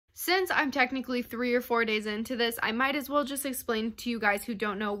Since I'm technically 3 or 4 days into this, I might as well just explain to you guys who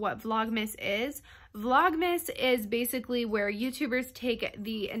don't know what Vlogmas is. Vlogmas is basically where YouTubers take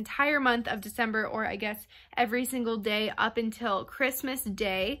the entire month of December, or I guess every single day up until Christmas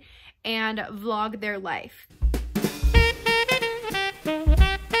Day, and vlog their life.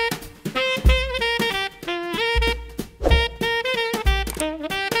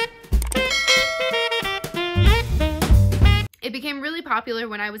 It became really popular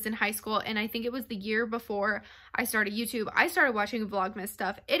when I was in high school, and I think it was the year before I started YouTube. I started watching Vlogmas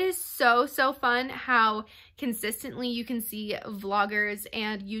stuff. It is so fun how consistently you can see vloggers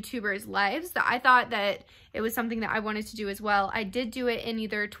and YouTubers' lives. I thought that it was something that I wanted to do as well. I did do it in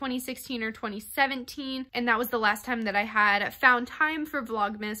either 2016 or 2017, and that was the last time that I had found time for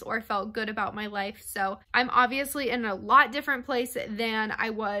Vlogmas or felt good about my life. So I'm obviously in a lot different place than I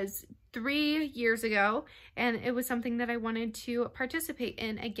was 3 years ago, and it was something that I wanted to participate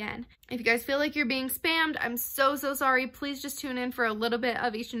in again. If you guys feel like you're being spammed, I'm so sorry. Please just tune in for a little bit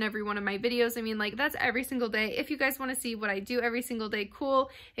of each and every one of my videos. I mean, like, that's every single day. If you guys want to see what I do every single day, cool.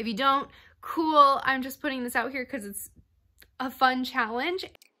 If you don't, cool. I'm just putting this out here because it's a fun challenge.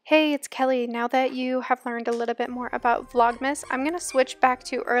 Hey, it's Kelly. Now that you have learned a little bit more about Vlogmas, I'm going to switch back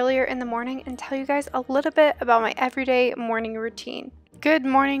to earlier in the morning and tell you guys a little bit about my everyday morning routine. Good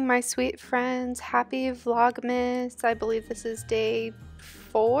morning, my sweet friends. Happy Vlogmas. I believe this is day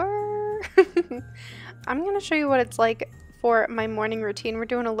 4. I'm going to show you what it's like for my morning routine. We're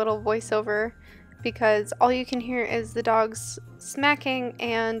doing a little voiceover because all you can hear is the dogs smacking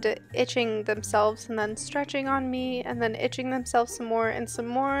and itching themselves and then stretching on me and then itching themselves some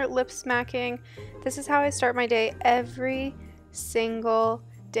more lip smacking. This is how I start my day every single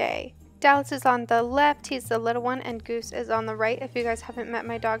day. Dallas is on the left, he's the little one, and Goose is on the right. If you guys haven't met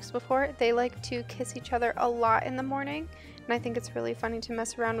my dogs before, they like to kiss each other a lot in the morning, and I think it's really funny to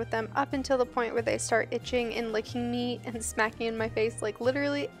mess around with them up until the point where they start itching and licking me and smacking in my face, like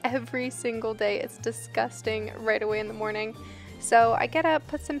literally every single day. It's disgusting right away in the morning. So I get up,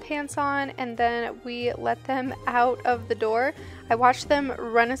 put some pants on, and then we let them out of the door. I watch them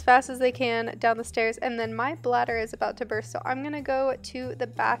run as fast as they can down the stairs, and then my bladder is about to burst, so I'm gonna go to the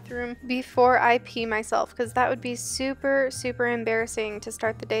bathroom before I pee myself, because that would be super embarrassing to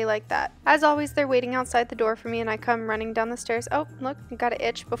start the day like that. As always, they're waiting outside the door for me, and I come running down the stairs. Oh, look, got an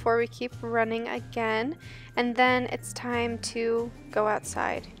itch before we keep running again. And then it's time to go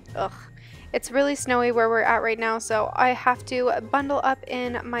outside. Ugh. It's really snowy where we're at right now, so I have to bundle up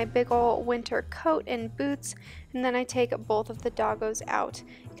in my big ol' winter coat and boots, and then I take both of the doggos out.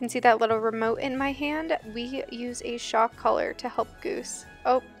 You can see that little remote in my hand. We use a shock collar to help Goose.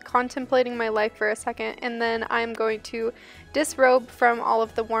 Oh, contemplating my life for a second, and then I'm going to disrobe from all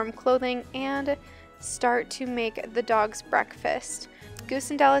of the warm clothing and start to make the dogs breakfast.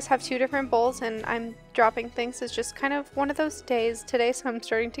 Goose and Dallas have 2 different bowls, and I'm dropping things. It's just kind of one of those days today, so I'm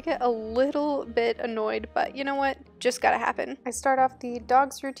starting to get a little bit annoyed, but you know what? Just gotta happen. I start off the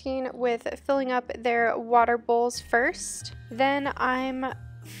dogs' routine with filling up their water bowls first. Then I'm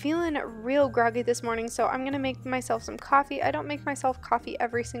feeling real groggy this morning, so I'm gonna make myself some coffee. I don't make myself coffee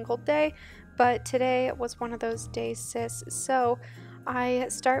every single day, but today was one of those days, sis. So I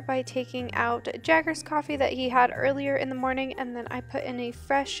start by taking out Jagger's coffee that he had earlier in the morning, and then I put in a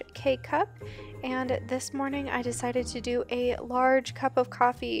fresh K-cup, and this morning I decided to do a large cup of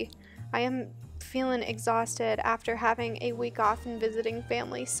coffee. I am feeling exhausted after having a week off and visiting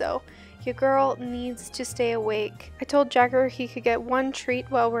family, so your girl needs to stay awake. I told Jagger he could get one treat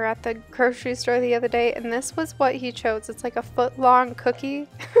while we're at the grocery store the other day, and this was what he chose. It's like a foot-long cookie.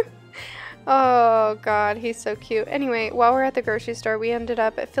 Oh god, he's so cute. Anyway, while we're at the grocery store, we ended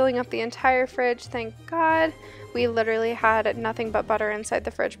up filling up the entire fridge. Thank god. We literally had nothing but butter inside the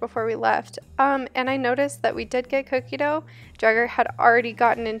fridge before we left. And I noticed that we did get cookie dough. Jagger had already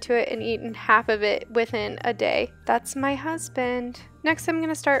gotten into it and eaten half of it within a day. That's my husband. Next, I'm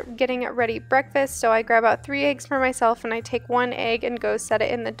gonna start getting ready breakfast. So I grab out 3 eggs for myself, and I take 1 egg and go set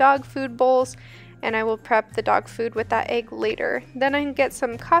it in the dog food bowls, and I will prep the dog food with that egg later. Then I can get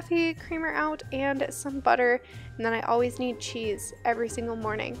some coffee creamer out and some butter, and then I always need cheese every single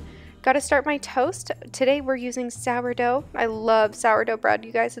morning. Gotta start my toast. Today we're using sourdough. I love sourdough bread,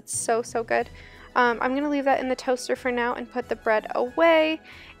 you guys. It's so good. I'm gonna leave that in the toaster for now and put the bread away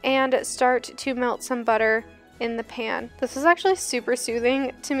and start to melt some butter in the pan. This was actually super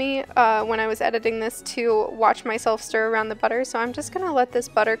soothing to me when I was editing this to watch myself stir around the butter, so I'm just gonna let this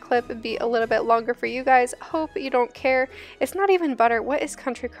butter clip be a little bit longer for you guys. Hope you don't care. It's not even butter. What is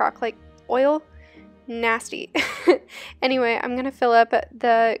country crock? Like oil? Nasty. Anyway, I'm gonna fill up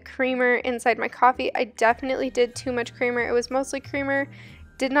the creamer inside my coffee. I definitely did too much creamer. It was mostly creamer.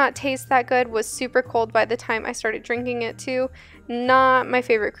 Did not taste that good, was super cold by the time I started drinking it too. Not my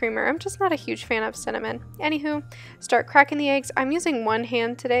favorite creamer. I'm just not a huge fan of cinnamon. Anywho, start cracking the eggs. I'm using one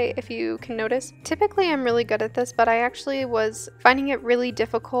hand today, if you can notice. Typically I'm really good at this, but I actually was finding it really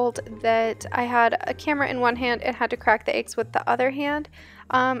difficult that I had a camera in one hand and had to crack the eggs with the other hand.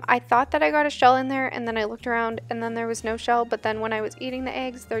 I thought that I got a shell in there, and then I looked around and then there was no shell, but then when I was eating the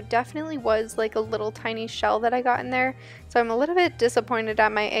eggs, there definitely was like a little tiny shell that I got in there. So I'm a little bit disappointed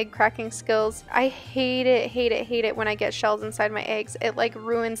at my egg cracking skills. I hate it when I get shells inside my eggs. It like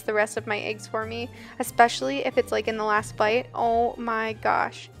ruins the rest of my eggs for me, especially if it's like in the last bite. Oh my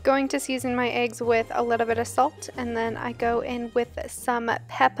gosh. Going to season my eggs with a little bit of salt, and then I go in with some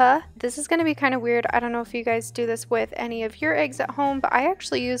pepper. This is going to be kind of weird. I don't know if you guys do this with any of your eggs at home, but I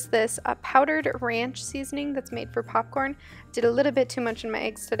actually use this powdered ranch seasoning that's made for popcorn. Did a little bit too much in my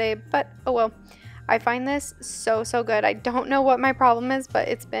eggs today, but oh well. I find this so good. I don't know what my problem is, but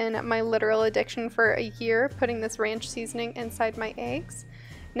it's been my literal addiction for a year, putting this ranch seasoning inside my eggs.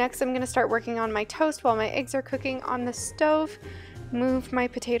 Next, I'm going to start working on my toast while my eggs are cooking on the stove. Move my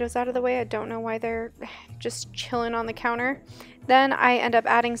potatoes out of the way. I don't know why they're just chilling on the counter. Then I end up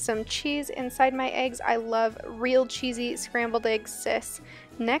adding some cheese inside my eggs. I love real cheesy scrambled eggs, sis.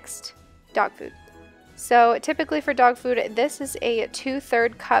 Next, dog food. So typically for dog food, this is a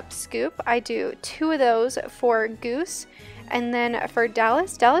 2/3 cup scoop. I do 2 of those for Goose. And then for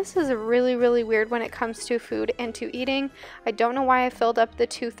Dallas is really weird when it comes to food and to eating. I don't know why I filled up the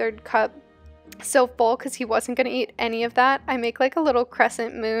 2/3 cup so full, because he wasn't going to eat any of that. I make like a little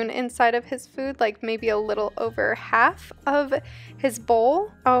crescent moon inside of his food, like maybe a little over half of his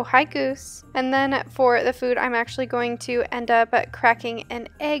bowl. Oh, hi Goose. And then for the food, I'm actually going to end up cracking an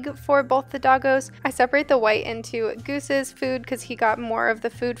egg for both the doggos. I separate the white into Goose's food because he got more of the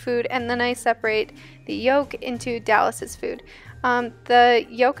food, and then I separate the yolk into Dallas's food. The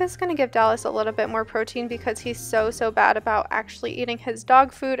yolk is going to give Dallas a little bit more protein because he's so bad about actually eating his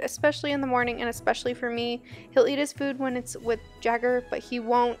dog food, especially in the morning, and especially for me. He'll eat his food when it's with Jagger, but he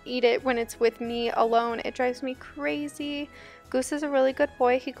won't eat it when it's with me alone. It drives me crazy. Goose is a really good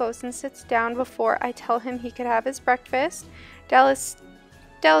boy. He goes and sits down before I tell him he could have his breakfast. Dallas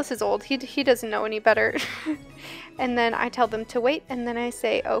is old. He doesn't know any better. And then I tell them to wait, and then I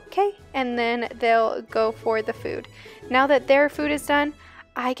say okay, and then they'll go for the food. Now that their food is done,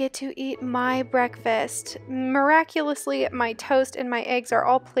 I get to eat my breakfast. Miraculously, my toast and my eggs are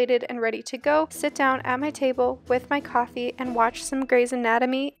all plated and ready to go. Sit down at my table with my coffee and watch some Grey's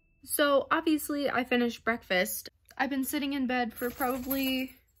Anatomy. So obviously I finished breakfast. I've been sitting in bed for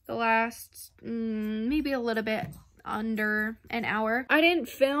probably the last maybe a little bit under an hour. I didn't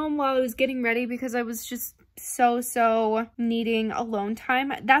film while I was getting ready because I was just so needing alone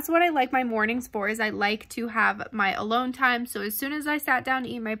time. That's what I like my mornings for, is I like to have my alone time. So as soon as I sat down to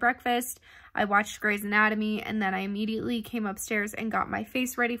eat my breakfast, I watched Grey's Anatomy, and then I immediately came upstairs and got my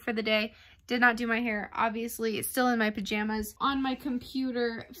face ready for the day. Did not do my hair, obviously, still in my pajamas on my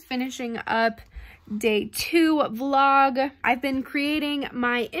computer, finishing up day 2 vlog. I've been creating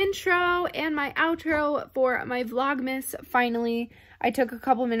my intro and my outro for my Vlogmas finally. I took a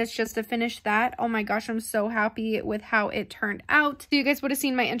couple minutes just to finish that. Oh my gosh, I'm so happy with how it turned out. So you guys would have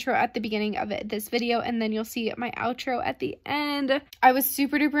seen my intro at the beginning of this video, and then you'll see my outro at the end. I was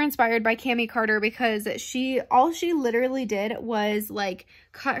super duper inspired by Cami Carter because all she literally did was like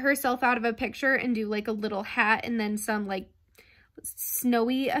cut herself out of a picture and do like a little hat and then some like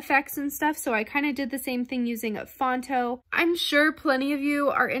snowy effects and stuff. So I kind of did the same thing using Fonto. I'm sure plenty of you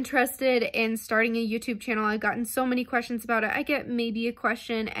are interested in starting a YouTube channel. I've gotten so many questions about it. I get maybe a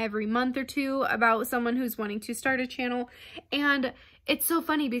question every month or two about someone who's wanting to start a channel, and it's so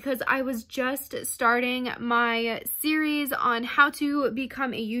funny because I was just starting my series on how to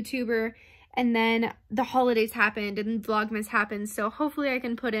become a YouTuber, and then the holidays happened and Vlogmas happened. So hopefully I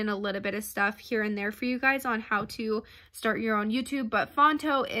can put in a little bit of stuff here and there for you guys on how to start your own YouTube. But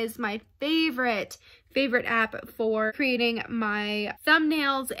Fonto is my favorite app for creating my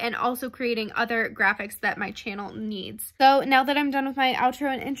thumbnails and also creating other graphics that my channel needs. So now that I'm done with my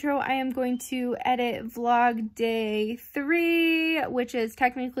outro and intro, I am going to edit vlog day 3, which is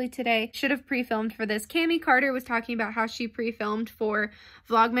technically today. Should have pre-filmed for this. Cami Carter was talking about how she pre-filmed for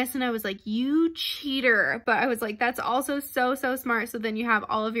Vlogmas, and I was like, you cheater. But I was like, that's also so smart. So then you have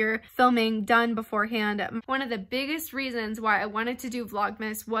all of your filming done beforehand. One of the biggest reasons why I wanted to do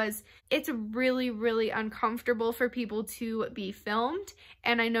Vlogmas was it's really uncomfortable for people to be filmed,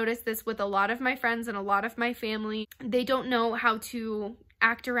 and I noticed this with a lot of my friends and a lot of my family. They don't know how to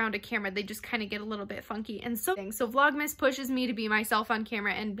act around a camera. They just kind of get a little bit funky. And so Vlogmas pushes me to be myself on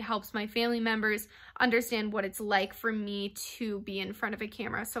camera and helps my family members understand what it's like for me to be in front of a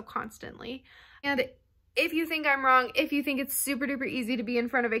camera so constantly. And if you think I'm wrong, if you think it's super duper easy to be in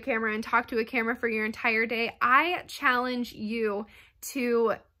front of a camera and talk to a camera for your entire day, I challenge you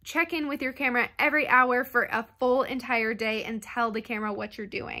to check in with your camera every hour for a full entire day and tell the camera what you're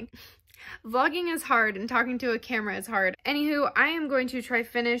doing. Vlogging is hard and talking to a camera is hard. Anywho, I am going to try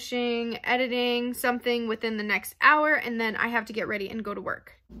finishing editing something within the next hour, and then I have to get ready and go to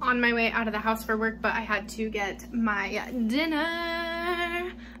work. On my way out of the house for work, but I had to get my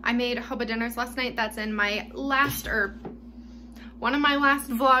dinner. I made hoba dinners last night. That's in my last, or one of my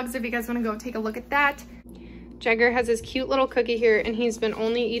last vlogs, if you guys want to go take a look at that. Jagger has his cute little cookie here, and he's been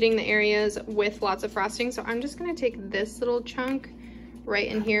only eating the areas with lots of frosting, so I'm just gonna take this little chunk right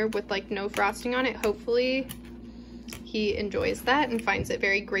in here with like no frosting on it. Hopefully he enjoys that and finds it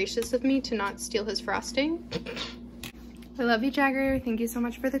very gracious of me to not steal his frosting. I love you, Jagger. Thank you so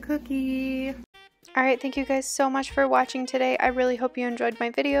much for the cookie. Alright, thank you guys so much for watching today. I really hope you enjoyed my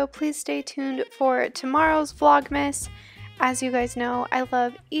video. Please stay tuned for tomorrow's Vlogmas. As you guys know, I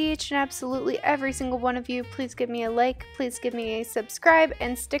love each and absolutely every single one of you. Please give me a like, please give me a subscribe,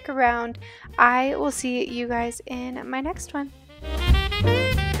 and stick around. I will see you guys in my next one.